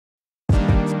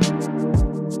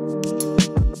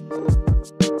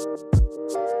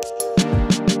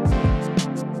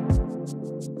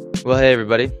Well, hey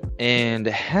everybody, and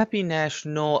happy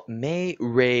National May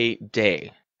Ray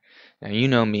Day. Now, you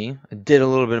know me, I did a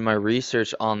little bit of my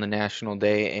research on the National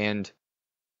Day, and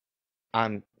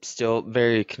I'm still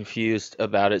very confused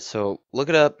about it, so look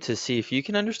it up to see if you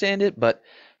can understand it, but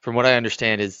from what I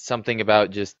understand is something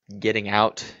about just getting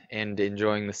out and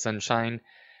enjoying the sunshine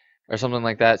or something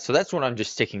like that. So that's what I'm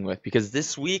just sticking with, because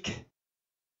this week,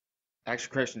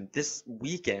 actually correction, this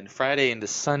weekend, Friday into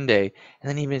Sunday, and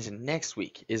then even into next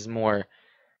week is more,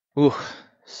 ooh,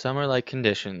 summer-like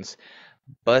conditions.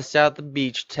 Bust out the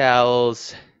beach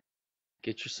towels,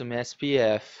 get you some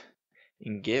SPF,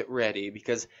 and get ready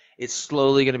because it's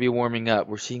slowly going to be warming up.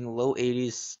 We're seeing low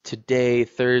 80s today,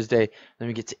 Thursday, then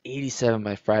we get to 87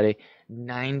 by Friday,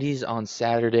 90s on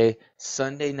Saturday,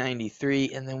 Sunday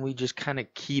 93, and then we just kind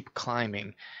of keep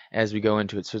climbing as we go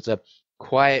into it. So it's a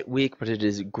quiet week, but it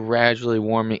is gradually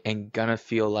warming and gonna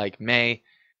feel like May.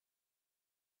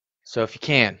 So if you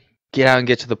can, get out and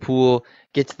get to the pool,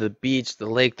 get to the beach, the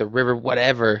lake, the river,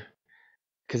 whatever,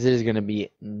 because it is going to be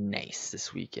nice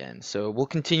this weekend. So we'll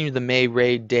continue the May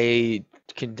Raid Day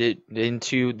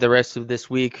into the rest of this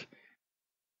week,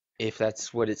 if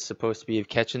that's what it's supposed to be, of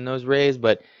catching those rays.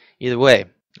 But either way,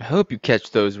 I hope you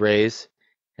catch those rays.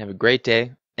 Have a great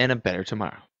day and a better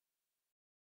tomorrow.